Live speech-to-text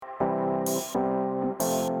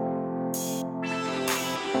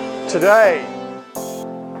Today's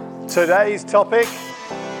topic,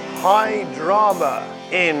 high drama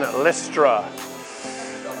in Lystra.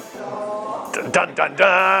 Dun, dun, dun,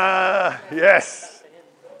 dun. Yes,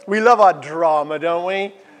 we love our drama, don't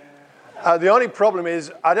we? The only problem is,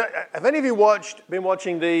 have any of you been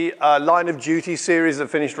watching the Line of Duty series that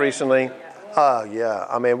finished recently? Oh, yeah.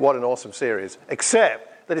 I mean, what an awesome series.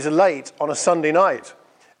 Except that it's late on a Sunday night,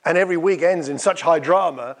 and every week ends in such high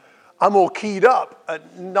drama. I'm all keyed up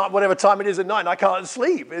at night, whatever time it is at night, and I can't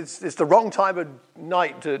sleep. It's the wrong time of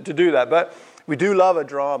night to do that. But we do love a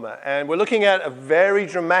drama. And we're looking at a very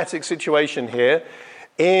dramatic situation here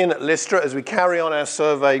in Lystra as we carry on our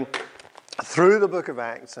survey through the book of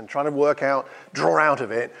Acts and trying to draw out of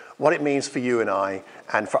it what it means for you and I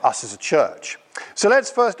and for us as a church. So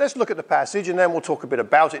let's look at the passage, and then we'll talk a bit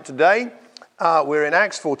about it today. We're in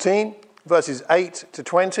Acts 14, verses 8 to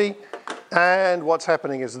 20. And what's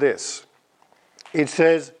happening is this. It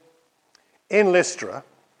says, in Lystra,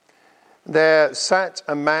 there sat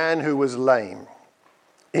a man who was lame.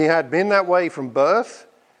 He had been that way from birth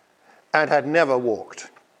and had never walked.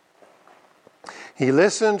 He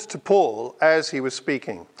listened to Paul as he was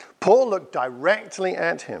speaking. Paul looked directly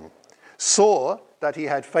at him, saw that he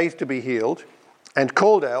had faith to be healed, and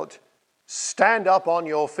called out, "Stand up on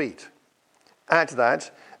your feet." At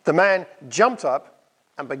that, the man jumped up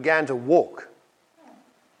and began to walk.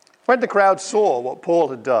 When the crowd saw what Paul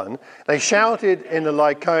had done, they shouted in the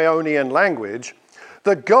Lycaonian language,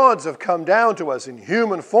 "The gods have come down to us in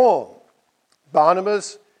human form."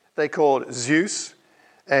 Barnabas they called Zeus,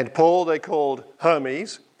 and Paul they called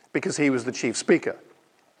Hermes, because he was the chief speaker.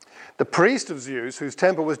 The priest of Zeus, whose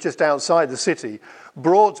temple was just outside the city,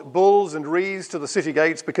 brought bulls and wreaths to the city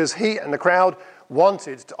gates because he and the crowd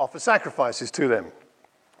wanted to offer sacrifices to them.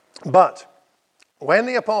 But when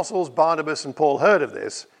the apostles Barnabas and Paul heard of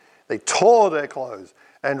this, they tore their clothes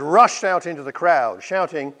and rushed out into the crowd,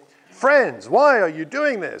 shouting, "Friends, why are you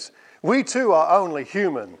doing this? We too are only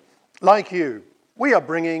human, like you. We are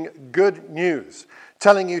bringing good news,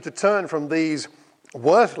 telling you to turn from these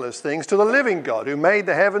worthless things to the living God who made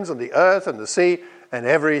the heavens and the earth and the sea and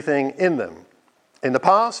everything in them. In the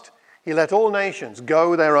past, he let all nations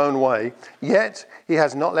go their own way, yet he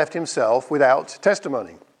has not left himself without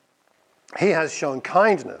testimony. He has shown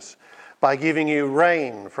kindness by giving you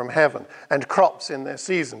rain from heaven and crops in their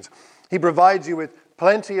seasons. He provides you with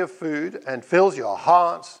plenty of food and fills your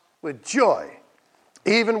hearts with joy."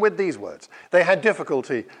 Even with these words, they had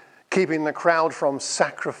difficulty keeping the crowd from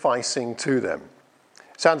sacrificing to them.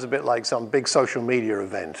 Sounds a bit like some big social media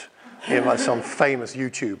event, like some famous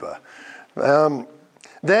YouTuber.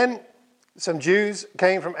 Then some Jews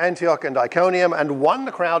came from Antioch and Iconium and won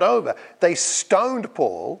the crowd over. They stoned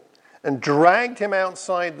Paul and dragged him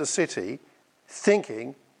outside the city,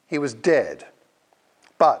 thinking he was dead.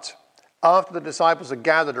 But after the disciples had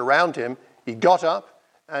gathered around him, he got up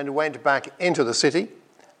and went back into the city.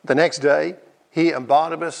 The next day, he and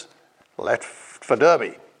Barnabas left for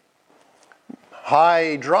Derbe.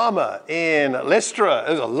 High drama in Lystra.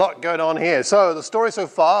 There's a lot going on here. So the story so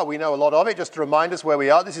far, we know a lot of it. Just to remind us where we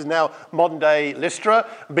are, this is now modern-day Lystra,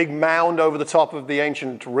 a big mound over the top of the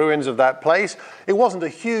ancient ruins of that place. It wasn't a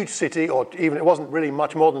huge city, or even it wasn't really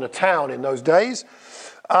much more than a town in those days.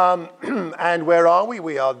 And where are we?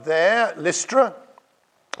 We are there, Lystra.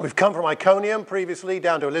 We've come from Iconium previously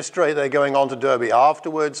down to Lystra. They're going on to Derbe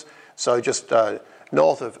afterwards. So just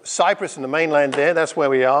north of Cyprus and the mainland there, that's where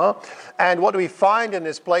we are. And what do we find in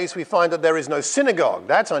this place? We find that there is no synagogue.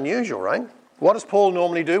 That's unusual, right? What does Paul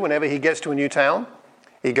normally do whenever he gets to a new town?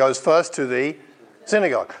 He goes first to the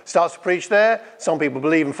synagogue, starts to preach there. Some people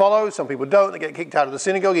believe and follow, some people don't. They get kicked out of the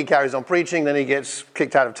synagogue. He carries on preaching, then he gets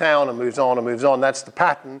kicked out of town and moves on and moves on. That's the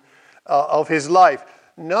pattern of his life.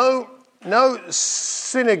 No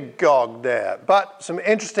synagogue there, but some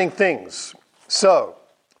interesting things. So,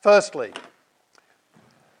 firstly,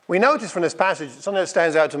 we notice from this passage, something that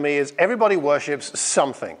stands out to me is everybody worships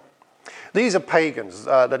something. These are pagans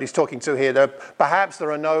that he's talking to here. There's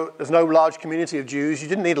no large community of Jews. You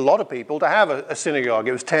didn't need a lot of people to have a synagogue.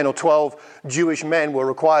 It was 10 or 12 Jewish men were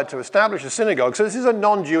required to establish a synagogue. So this is a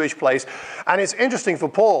non-Jewish place. And it's interesting for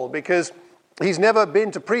Paul because he's never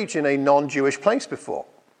been to preach in a non-Jewish place before.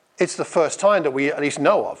 It's the first time that we at least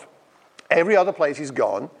know of. Every other place he's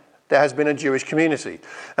gone, there has been a Jewish community.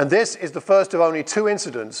 And this is the first of only 2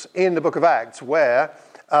 incidents in the book of Acts where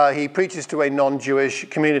he preaches to a non-Jewish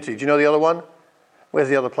community. Do you know the other one? Where's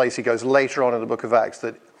the other place he goes later on in the book of Acts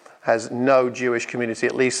that has no Jewish community?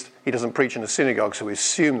 At least he doesn't preach in a synagogue, so we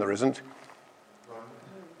assume there isn't.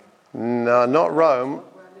 No, not Rome.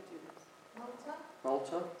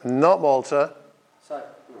 Malta? Not Malta.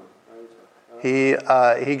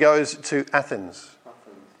 he goes to Athens.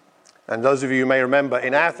 And those of you who may remember,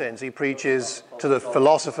 in Athens, he preaches to the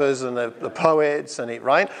philosophers and the poets,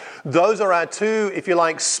 right? Those are our two, if you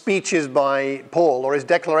like, speeches by Paul, or his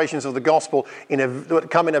declarations of the gospel,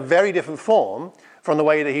 come in a very different form from the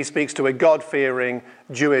way that he speaks to a God-fearing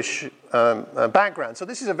Jewish background. So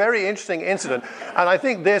this is a very interesting incident. And I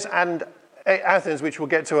think this and Athens, which we'll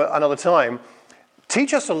get to another time,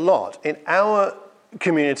 teach us a lot in our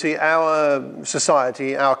community, our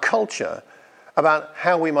society, our culture, about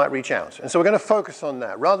how we might reach out. And so we're going to focus on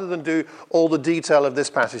that rather than do all the detail of this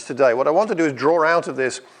passage today. What I want to do is draw out of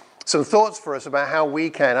this some thoughts for us about how we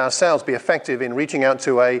can ourselves be effective in reaching out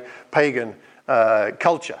to a pagan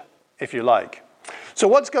culture, if you like. So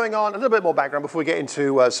what's going on, a little bit more background before we get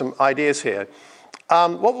into some ideas here.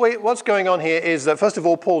 What's going on here is that, first of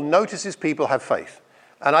all, Paul notices people have faith.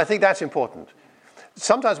 And I think that's important.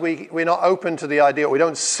 Sometimes we're not open to the idea, or we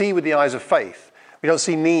don't see with the eyes of faith. We don't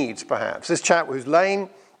see needs, perhaps. This chap who's lame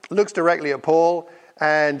looks directly at Paul,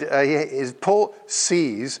 and Paul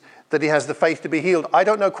sees that he has the faith to be healed. I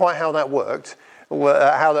don't know quite how that worked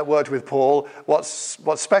with Paul, what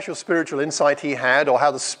special spiritual insight he had, or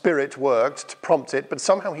how the Spirit worked to prompt it, but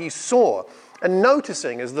somehow he saw. And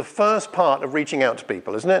noticing is the first part of reaching out to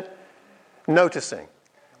people, isn't it? Noticing.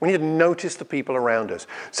 We need to notice the people around us.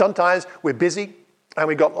 Sometimes we're busy, and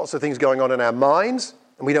we've got lots of things going on in our minds,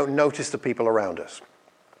 and we don't notice the people around us.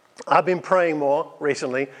 I've been praying more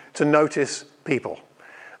recently to notice people.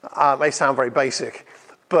 It may sound very basic,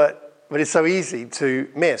 but it's so easy to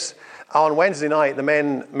miss. On Wednesday night, the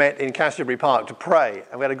men met in Canterbury Park to pray,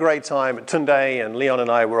 and we had a great time. Tunde and Leon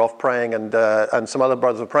and I were off praying, and some other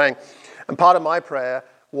brothers were praying. And part of my prayer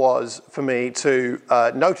was for me to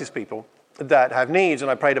notice people that have needs,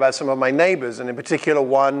 and I prayed about some of my neighbors, and in particular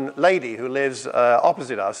one lady who lives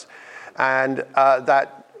opposite us. And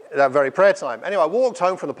that very prayer time. Anyway, I walked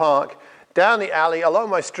home from the park, down the alley, along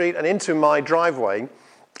my street, and into my driveway.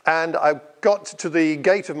 And I got to the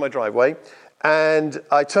gate of my driveway, and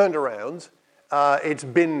I turned around. It's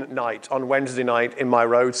bin night on Wednesday night in my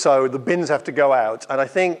road, so the bins have to go out. And I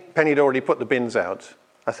think Penny had already put the bins out,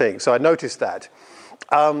 I think. So I noticed that.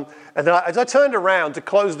 And then as I turned around to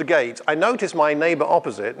close the gate, I noticed my neighbor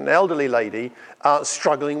opposite, an elderly lady,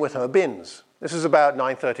 struggling with her bins. This was about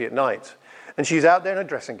 9:30 at night. And she's out there in a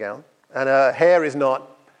dressing gown, and her hair is not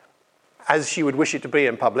as she would wish it to be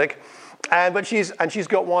in public. But she's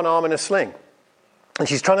got one arm in a sling. And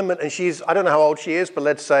she's I don't know how old she is, but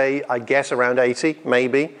let's say, I guess around 80,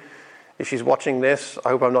 maybe. If she's watching this, I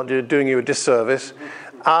hope I'm not doing you a disservice.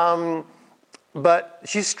 But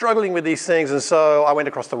she's struggling with these things, and so I went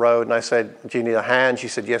across the road and I said, "Do you need a hand?" She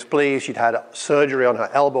said, "Yes, please." She'd had surgery on her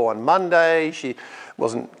elbow on Monday. She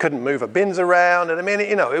couldn't move her bins around, and I mean,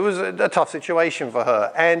 it was a tough situation for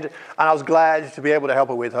her. And I was glad to be able to help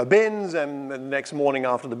her with her bins, and the next morning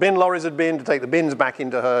after the bin lorries had been, to take the bins back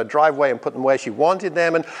into her driveway and put them where she wanted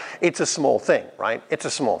them. And it's a small thing, right? It's a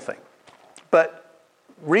small thing. But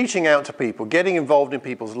reaching out to people, getting involved in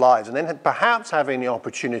people's lives, and then perhaps having the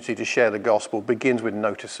opportunity to share the gospel begins with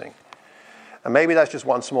noticing. And maybe that's just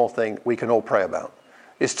one small thing we can all pray about,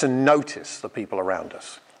 is to notice the people around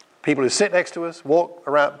us. People who sit next to us, walk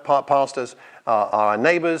around past us, are our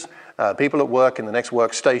neighbors, people at work in the next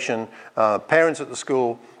workstation, parents at the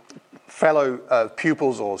school, fellow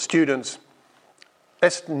pupils or students.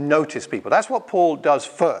 Let's notice people. That's what Paul does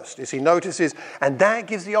first, is he notices, and that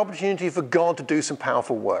gives the opportunity for God to do some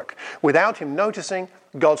powerful work. Without him noticing,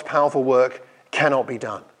 God's powerful work cannot be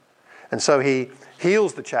done. And so he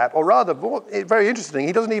heals the chap, or rather, very interesting,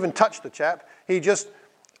 he doesn't even touch the chap. He just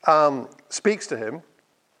speaks to him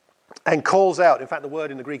and calls out. In fact, the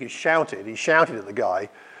word in the Greek is shouted. He shouted at the guy,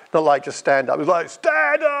 not like just stand up. It was like,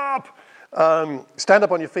 stand up! Stand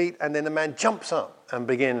up on your feet, and then the man jumps up and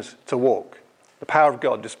begins to walk. The power of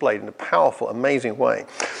God displayed in a powerful, amazing way.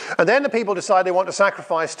 And then the people decide they want to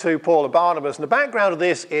sacrifice to Paul and Barnabas. And the background of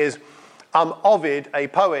this is Ovid, a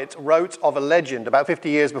poet, wrote of a legend about 50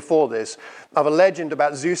 years before this, of a legend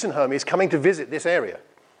about Zeus and Hermes coming to visit this area.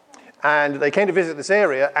 And they came to visit this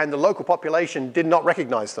area, and the local population did not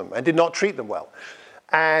recognize them and did not treat them well,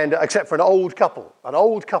 and except for an old couple. An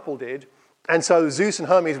old couple did. And so Zeus and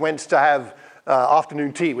Hermes went to have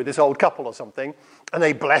afternoon tea with this old couple or something, and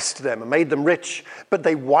they blessed them and made them rich, but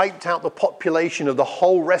they wiped out the population of the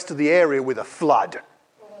whole rest of the area with a flood.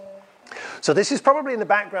 So this is probably in the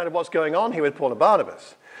background of what's going on here with Paul and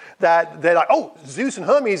Barnabas. That they're like, oh, Zeus and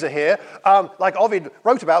Hermes are here, like Ovid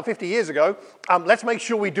wrote about 50 years ago. Let's make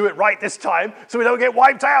sure we do it right this time so we don't get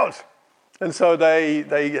wiped out. And so they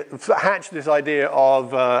hatch this idea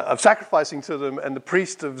of sacrificing to them, and the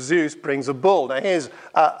priest of Zeus brings a bull. Now here's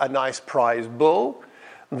a nice prize bull.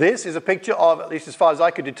 This is a picture of, at least as far as I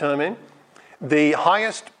could determine, the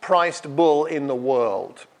highest priced bull in the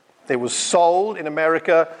world. It was sold in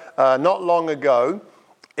America not long ago.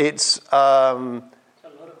 It's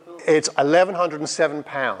 1,107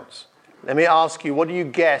 pounds. Let me ask you, what do you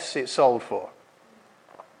guess it sold for?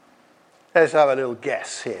 Let's have a little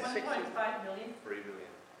guess here. 1.5 million? 3 million.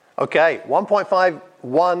 Okay,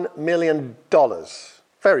 $1.51 million.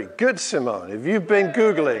 Very good, Simone. Have you been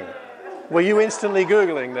Googling? Were you instantly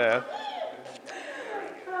Googling there?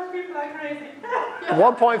 People are crazy.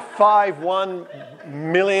 1.51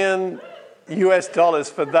 million US dollars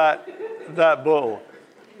for that bull.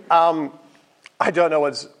 I don't know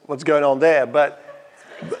what's going on there, but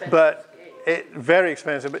very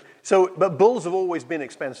expensive. But bulls have always been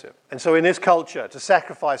expensive, and so in this culture, to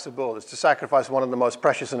sacrifice a bull is to sacrifice one of the most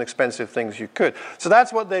precious and expensive things you could. So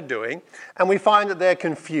that's what they're doing, and we find that they're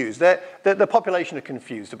confused. The population are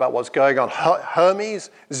confused about what's going on.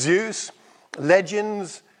 Hermes, Zeus,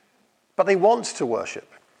 legends, but they want to worship.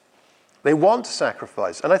 They want to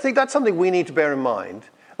sacrifice, and I think that's something we need to bear in mind.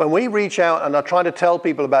 When we reach out and are trying to tell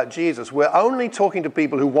people about Jesus, we're only talking to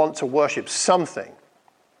people who want to worship something.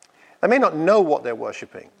 They may not know what they're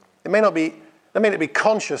worshiping. They may not be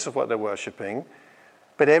conscious of what they're worshiping,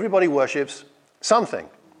 but everybody worships something.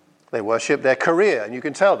 They worship their career, and you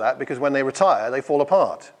can tell that because when they retire, they fall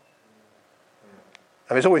apart.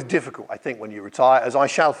 I mean, it's always difficult, I think, when you retire, as I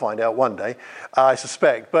shall find out one day, I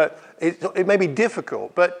suspect. But it may be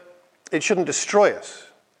difficult, but it shouldn't destroy us.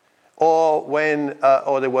 Or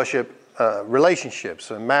they worship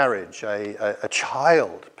relationships, a marriage, a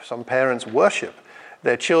child. Some parents worship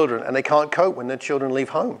their children, and they can't cope when their children leave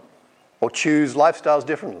home or choose lifestyles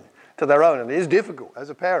differently to their own. And it is difficult as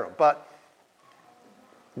a parent, but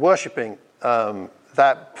worshipping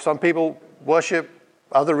that some people worship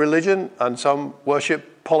other religion and some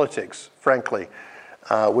worship politics, frankly,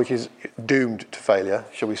 which is doomed to failure,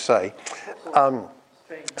 shall we say.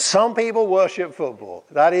 Some people worship football.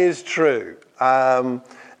 That is true.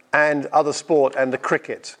 And other sport and the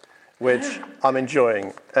cricket, which I'm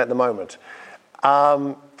enjoying at the moment.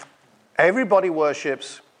 Everybody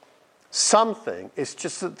worships something. It's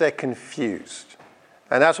just that they're confused.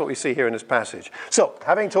 And that's what we see here in this passage. So,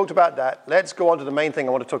 having talked about that, let's go on to the main thing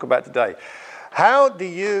I want to talk about today. How do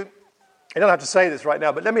you don't have to say this right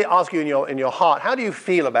now, but let me ask you in your heart, how do you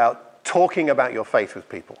feel about talking about your faith with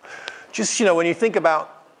people? Just, when you think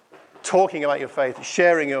about talking about your faith,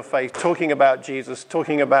 sharing your faith, talking about Jesus,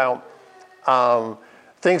 talking about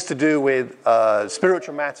things to do with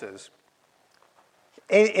spiritual matters,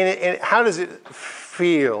 how does it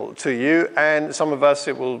feel to you? And some of us,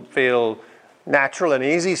 it will feel natural and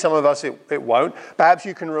easy. Some of us, it won't. Perhaps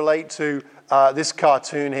you can relate to this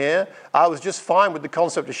cartoon here. I was just fine with the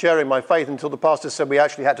concept of sharing my faith until the pastor said we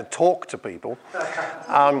actually had to talk to people.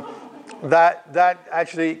 That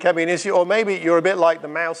actually can be an issue. Or maybe you're a bit like the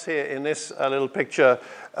mouse here in this little picture.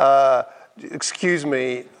 Excuse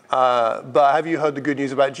me, but have you heard the good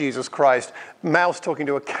news about Jesus Christ? Mouse talking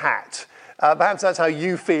to a cat. Perhaps that's how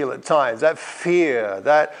you feel at times, that fear,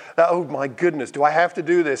 that, oh my goodness, do I have to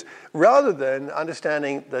do this? Rather than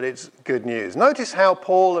understanding that it's good news. Notice how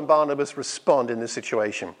Paul and Barnabas respond in this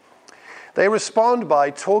situation. They respond by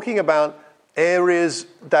talking about areas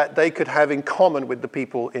that they could have in common with the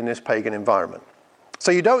people in this pagan environment. So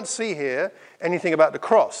you don't see here anything about the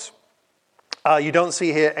cross. You don't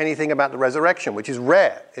see here anything about the resurrection, which is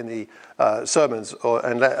rare in the sermons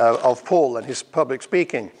of Paul and his public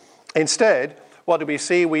speaking. Instead, what do we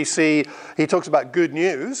see? We see he talks about good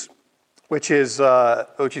news, which is a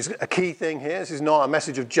key thing here. This is not a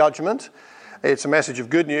message of judgment. It's a message of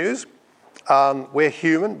good news. We're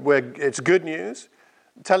human. It's good news.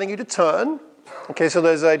 Telling you to turn. Okay, so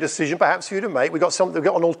there's a decision perhaps for you to make. We've got an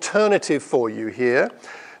alternative for you here.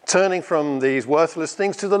 Turning from these worthless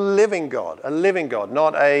things to the living God. A living God,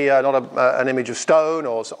 not an image of stone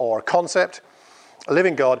or a concept. A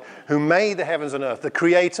living God who made the heavens and earth, the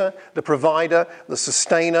creator, the provider, the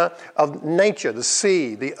sustainer of nature, the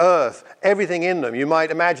sea, the earth, everything in them. You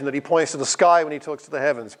might imagine that he points to the sky when he talks to the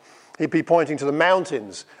heavens. He'd be pointing to the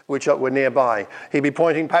mountains which were nearby. He'd be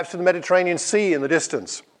pointing perhaps to the Mediterranean Sea in the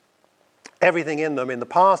distance. Everything in them. In the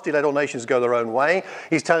past, he let all nations go their own way.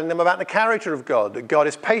 He's telling them about the character of God, that God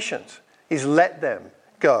is patient. He's let them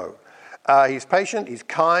go. He's patient, he's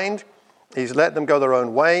kind. He's let them go their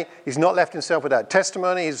own way. He's not left himself without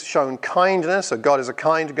testimony. He's shown kindness. So God is a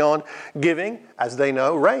kind God, giving, as they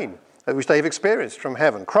know, rain, which they've experienced from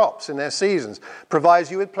heaven, crops in their seasons,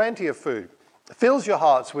 provides you with plenty of food. fills your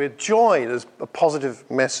hearts with joy. There's a positive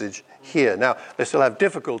message here. Now, they still have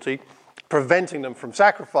difficulty preventing them from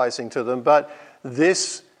sacrificing to them, but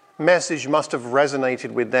this message must have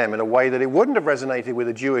resonated with them in a way that it wouldn't have resonated with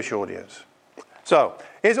a Jewish audience. So,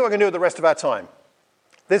 here's what we're going to do with the rest of our time.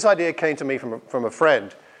 This idea came to me from a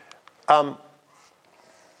friend. I'd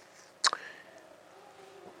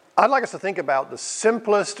like us to think about the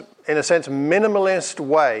simplest, in a sense, minimalist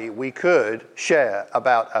way we could share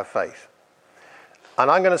about our faith. And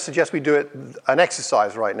I'm going to suggest we do an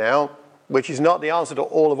exercise right now, which is not the answer to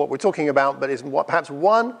all of what we're talking about, but is perhaps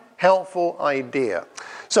one helpful idea.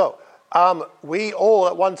 So, we all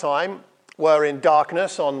at one time were in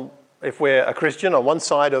darkness, if we're a Christian, on one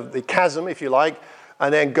side of the chasm, if you like,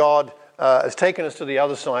 and then God has taken us to the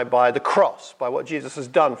other side by the cross, by what Jesus has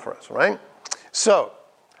done for us, right? So,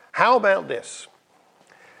 how about this?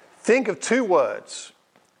 Think of two words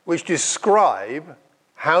which describe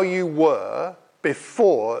how you were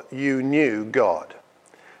before you knew God.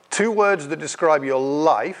 Two words that describe your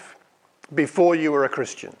life before you were a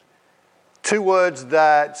Christian. Two words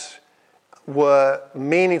that were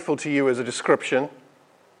meaningful to you as a description.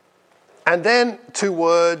 And then two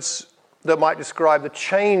words that might describe the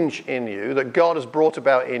change in you that God has brought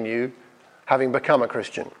about in you having become a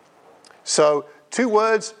Christian. So, two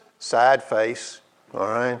words, sad face, all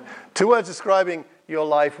right? Two words describing your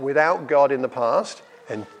life without God in the past,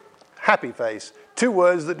 and happy face. Two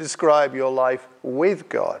words that describe your life with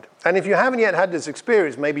God. And if you haven't yet had this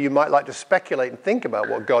experience, maybe you might like to speculate and think about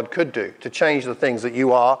what God could do to change the things that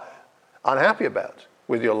you are unhappy about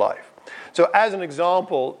with your life. So as an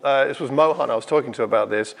example, this was Mohan I was talking to about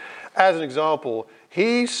this. As an example,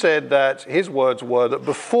 he said that his words were that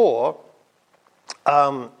before,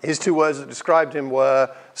 his two words that described him were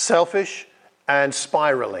selfish and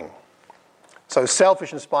spiraling. So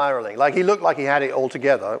selfish and spiraling. Like he looked like he had it all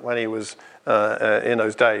together when he was in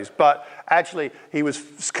those days. But actually, he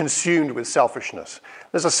was consumed with selfishness.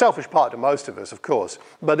 There's a selfish part to most of us, of course.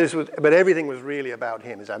 But everything was really about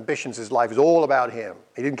him. His ambitions, his life was all about him.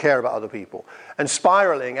 He didn't care about other people. And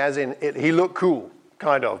spiraling, as in he looked cool,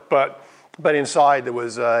 kind of. But inside there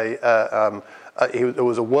was a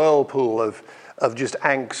whirlpool of just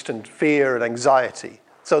angst and fear and anxiety.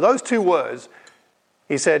 So those two words,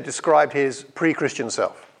 he said, described his pre-Christian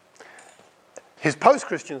self. His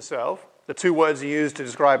post-Christian self, the two words he used to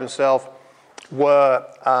describe himself were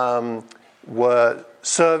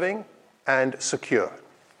serving and secure.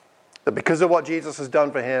 That because of what Jesus has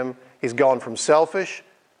done for him, he's gone from selfish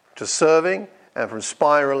to serving and from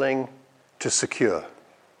spiraling to secure.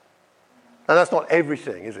 And that's not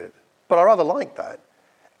everything, is it? But I rather like that.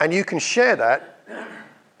 And you can share that,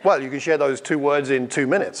 well, you can share those two words in 2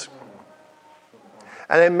 minutes.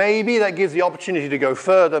 And then maybe that gives the opportunity to go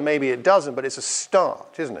further, maybe it doesn't, but it's a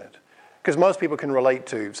start, isn't it? Because most people can relate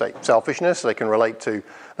to, say, selfishness, they can relate to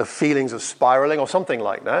the feelings of spiraling or something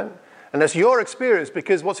like that. And that's your experience,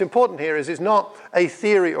 because what's important here is it's not a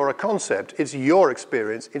theory or a concept, it's your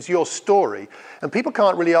experience, it's your story. And people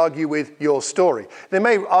can't really argue with your story. They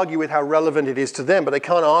may argue with how relevant it is to them, but they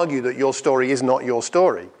can't argue that your story is not your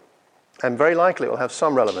story. And very likely it will have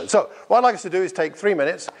some relevance. So what I'd like us to do is take 3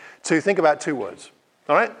 minutes to think about two words.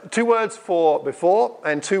 All right? 2 words for before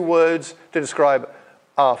and 2 words to describe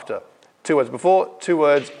after. 2 words before, 2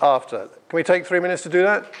 words after. Can we take 3 minutes to do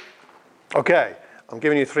that? Okay. I'm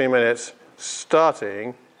giving you 3 minutes,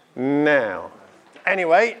 starting now.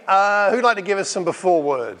 Anyway, who'd like to give us some before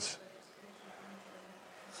words?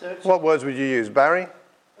 Search. What words would you use, Barry?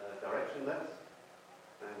 Directionless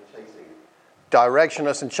and chasing.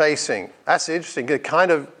 Directionless and chasing. That's interesting. They're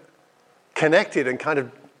kind of connected and kind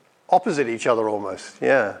of opposite each other almost.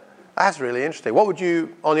 Yeah, that's really interesting. What would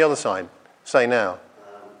you, on the other side, say now?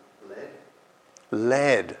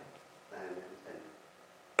 Led. And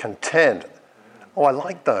Content. Oh, I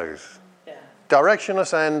like those. Yeah.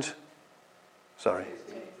 Directionless and,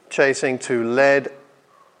 chasing to led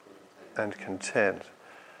and content.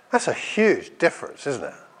 That's a huge difference, isn't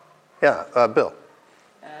it? Yeah, Bill.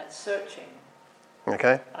 Searching.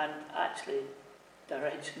 Okay. And actually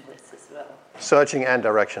directionless as well. Searching and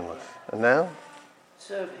directionless. And now?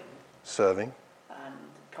 Serving. Serving. And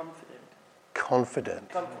confident. Confident.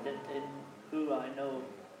 Confident in who I know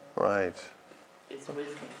Right. is with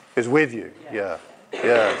me. Is with you. Yeah.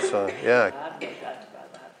 So, I yeah. have no doubt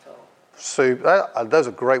about that at all. So, those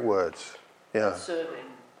are great words. Yeah.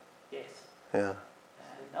 Serving, yes. Yeah.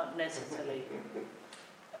 Not necessarily.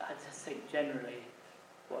 I just think generally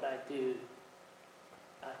what I do,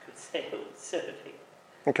 I could say serving.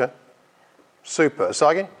 Okay. Super.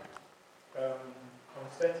 Sagin?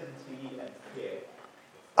 Uncertainty and fear.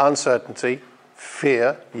 Uncertainty,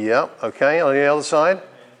 Fear, yeah, okay. On the other side? And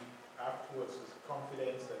then afterwards is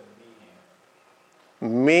confidence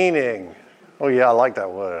and meaning. Meaning. Oh yeah, I like that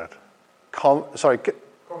word. Confidence.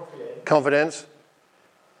 Confidence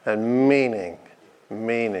and meaning.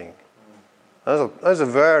 Meaning. Those are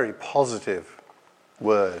very positive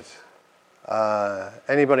words.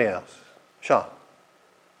 Anybody else? Sean?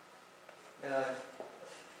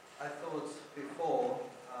 I thought before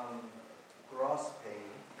grasping,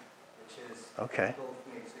 which is Okay. difficult for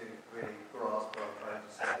me to really grasp what I'm trying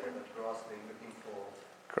to say, but grasping, looking for.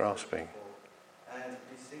 Grasping. And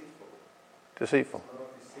deceitful. Deceitful. There's a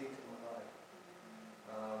lot of deceit in my life.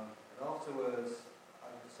 And afterwards, I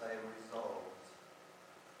would say resolved.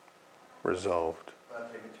 Resolved.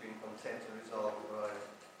 Battling between content and resolve, right?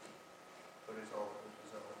 The resolve was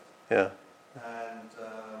resolved. Yeah. And,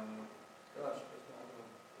 gosh, what's the other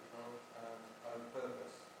one? Resolve and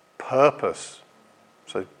purpose. Purpose.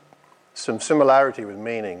 So some similarity with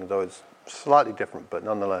meaning, though it's slightly different, but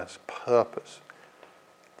nonetheless, purpose.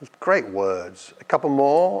 Great words. A couple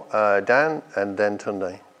more, Dan, and then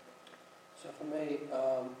Tunde. So for me,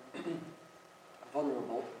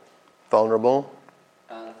 vulnerable, Vulnerable.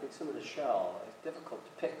 and I think some of the shell, it's difficult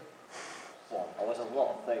to pick one. I was a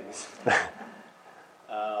lot of things.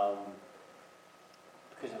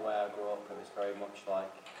 Because of the way I grew up, it was very much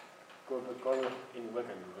like, growing up in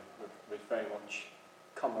Wigan was very much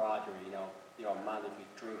camaraderie, you're a man if you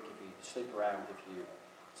drink, if you sleep around,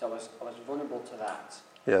 so I was vulnerable to that.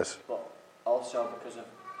 Yes. But also because of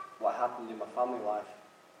what happened in my family life,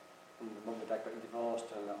 and the mum and dad got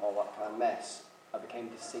divorced and all that kind of mess, I became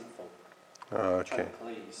deceitful. Okay. Trying to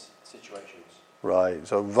please situations. Right.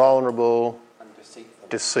 So vulnerable, And deceitful.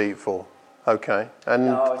 deceitful. Okay. And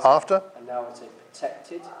Now after? And now I would say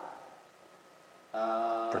protected.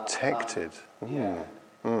 Protected.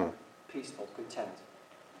 Peaceful, content.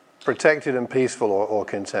 Protected and peaceful or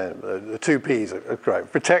content. The two P's are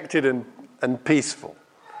great. Protected and peaceful.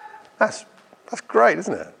 That's great,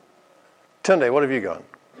 isn't it? Tunde, what have you got?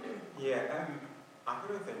 Yeah, I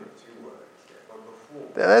couldn't think of 2 words yet, but before.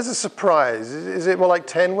 There's a surprise. Is it more like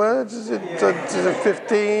 10 words? Is it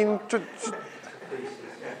 15?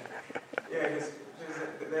 Yeah,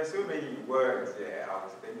 there's so many words there I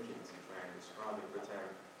was thinking to try and describe it,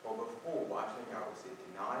 but before, I think I would say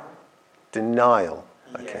denial. Denial.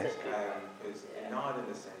 Okay. Yes, because denial in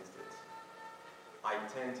the sense that I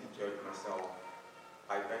tend to judge myself,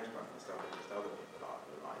 I benchmark myself against other people out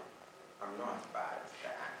there, like, I'm not as bad as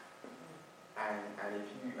that. And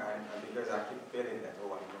because I keep feeling that,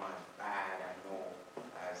 I'm not as bad, I'm not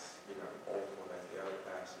as, awful as the other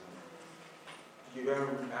person,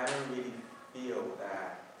 I don't really feel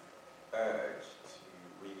that urge to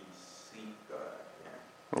really seek God.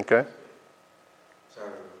 Okay. So,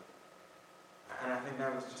 and I think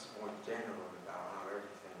that was just more general about how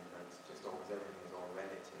everything is all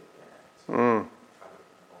relative, to other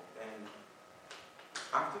people. Then,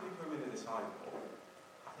 after becoming a disciple,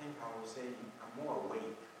 I think I would say I'm more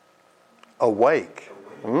awake. Awake.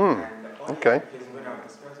 And Okay. Because when I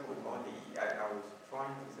was discussing with Molly, I was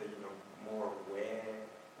trying to say, more aware,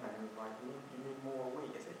 and he was like, you mean more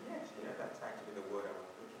awake? I said, yes, that's actually the word I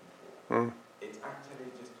was looking for. It's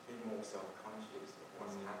actually just being more self-conscious of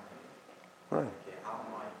what's happening. Right. Okay, how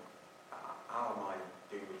am I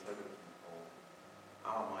doing with other people?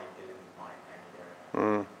 How am I dealing with my anger?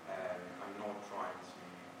 I'm not trying to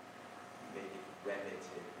make it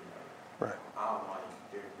relative, Right. How am I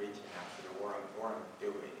doing reaching out to what I'm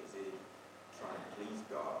doing? Is it trying to please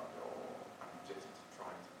God, or I'm just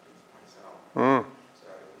trying to please myself?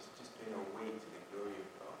 So it's just being awake to the glory of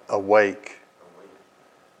God. Awake.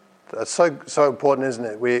 That's so important, isn't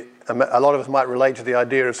it? A lot of us might relate to the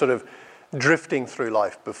idea of sort of drifting through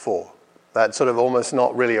life before. That sort of almost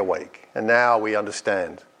not really awake. And now we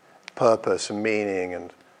understand purpose and meaning,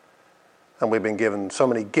 and we've been given so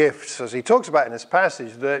many gifts, as he talks about in this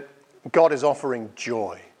passage, that God is offering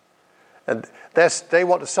joy. And they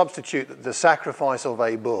want to substitute the sacrifice of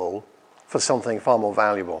a bull for something far more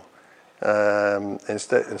valuable,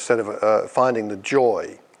 instead of finding the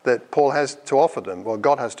joy that Paul has to offer them, or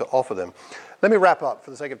God has to offer them. Let me wrap up for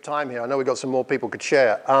the sake of time here. I know we've got some more people could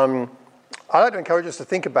share. I'd like to encourage us to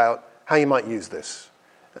think about how you might use this,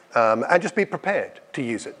 and just be prepared to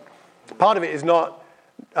use it. Part of it is not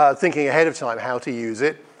thinking ahead of time how to use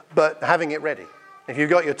it, but having it ready. If you've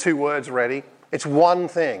got your 2 words ready, it's one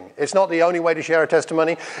thing. It's not the only way to share a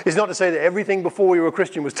testimony. It's not to say that everything before you were a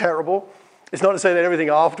Christian was terrible. It's not to say that everything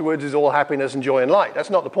afterwards is all happiness and joy and light. That's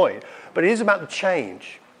not the point. But it is about the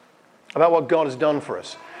change, about what God has done for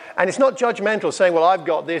us. And it's not judgmental, saying, well, I've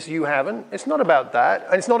got this, you haven't. It's not about that.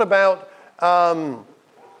 And it's not about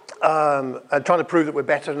trying to prove that we're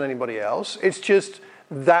better than anybody else. It's just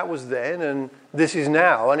that was then and this is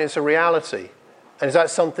now, and it's a reality. And is that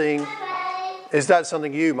something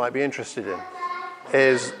you might be interested in?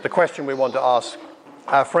 Is the question we want to ask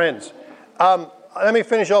our friends. Let me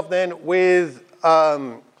finish off then with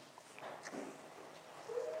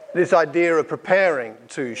this idea of preparing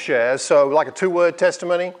to share. So like a 2-word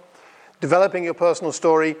testimony, developing your personal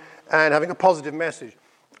story, and having a positive message.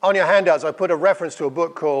 On your handouts, I put a reference to a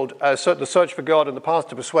book called The Search for God and the Path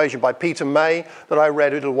to Persuasion by Peter May that I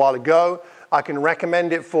read a little while ago. I can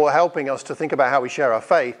recommend it for helping us to think about how we share our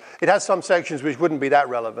faith. It has some sections which wouldn't be that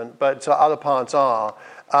relevant, but other parts are.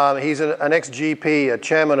 He's an ex-GP, a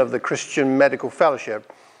chairman of the Christian Medical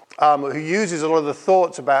Fellowship, who uses a lot of the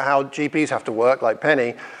thoughts about how GPs have to work, like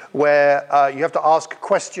Penny, where you have to ask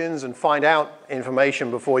questions and find out information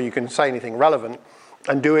before you can say anything relevant,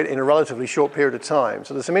 and do it in a relatively short period of time.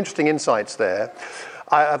 So there's some interesting insights there.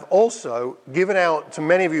 I have also given out to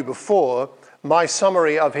many of you before my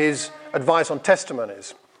summary of his advice on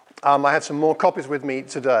testimonies. I have some more copies with me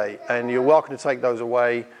today, and you're welcome to take those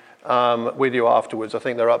away with you afterwards. I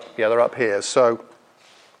think they're up here. So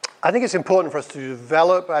I think it's important for us to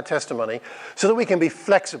develop our testimony so that we can be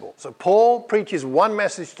flexible. So Paul preaches one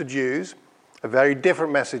message to Jews, a very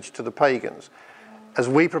different message to the pagans. As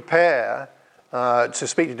we prepare to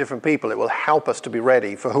speak to different people, it will help us to be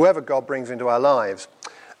ready for whoever God brings into our lives.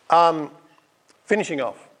 Finishing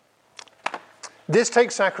off. This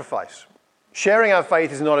takes sacrifice. Sharing our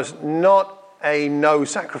faith is not a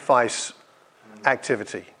no-sacrifice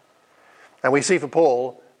activity. And we see for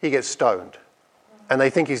Paul, he gets stoned. And they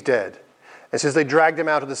think he's dead. It says they dragged him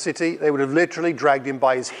out of the city. They would have literally dragged him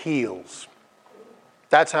by his heels.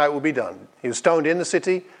 That's how it will be done. He was stoned in the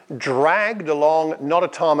city, dragged along not a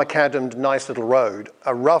tar-macadammed nice little road,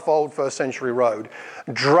 a rough old first century road,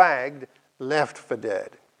 dragged, left for dead.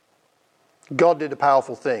 God did a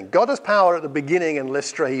powerful thing. God has power at the beginning in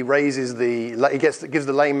Lystra. He gives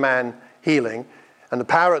the lame man healing. And the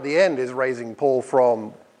power at the end is raising Paul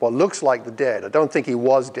from what looks like the dead. I don't think he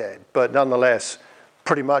was dead, but nonetheless,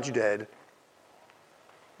 pretty much dead.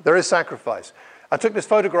 There is sacrifice. I took this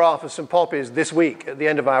photograph of some poppies this week at the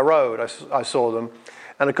end of our road. I saw them.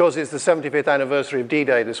 And of course, it's the 75th anniversary of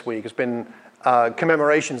D-Day this week. It's been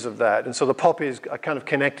commemorations of that. And so the poppies are kind of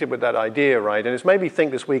connected with that idea, right? And it's made me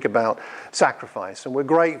think this week about sacrifice. And we're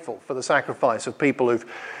grateful for the sacrifice of people who've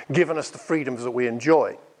given us the freedoms that we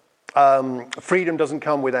enjoy. Freedom doesn't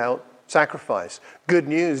come without sacrifice. Good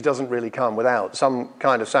news doesn't really come without some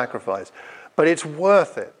kind of sacrifice. But it's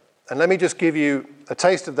worth it. And let me just give you a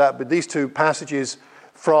taste of that with these two passages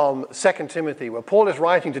from 2 Timothy, where Paul is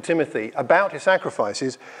writing to Timothy about his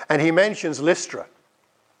sacrifices, and he mentions Lystra.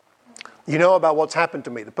 You know about what's happened to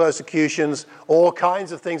me, the persecutions, all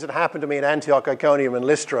kinds of things that happened to me in Antioch, Iconium, and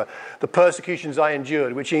Lystra, the persecutions I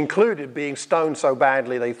endured, which included being stoned so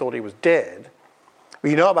badly they thought he was dead.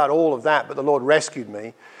 Well, you know about all of that, but the Lord rescued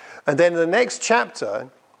me. And then in the next chapter,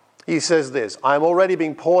 he says this, I am already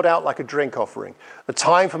being poured out like a drink offering. The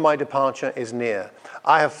time for my departure is near.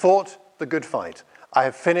 I have fought the good fight. I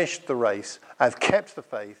have finished the race. I have kept the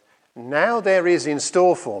faith. Now there is in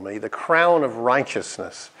store for me the crown of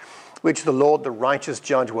righteousness, which the Lord, the righteous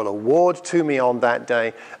judge, will award to me on that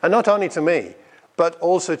day. And not only to me, but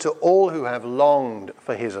also to all who have longed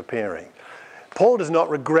for his appearing. Paul does not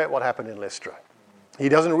regret what happened in Lystra. He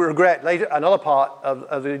doesn't regret. Later, another part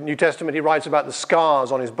of the New Testament, he writes about the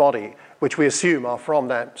scars on his body, which we assume are from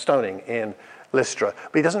that stoning in Lystra.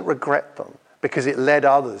 But he doesn't regret them because it led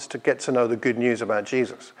others to get to know the good news about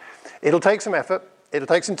Jesus. It'll take some effort. It'll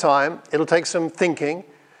take some time. It'll take some thinking.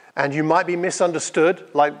 And you might be misunderstood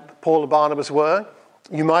like Paul and Barnabas were.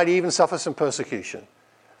 You might even suffer some persecution.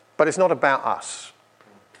 But it's not about us.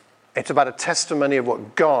 It's about a testimony of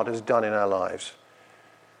what God has done in our lives.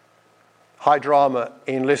 High drama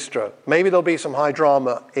in Lystra. Maybe there'll be some high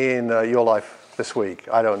drama in your life this week.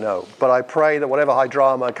 I don't know. But I pray that whatever high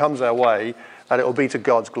drama comes our way, that it will be to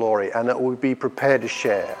God's glory and that we'll be prepared to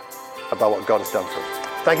share about what God has done for us.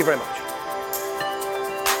 Thank you very much.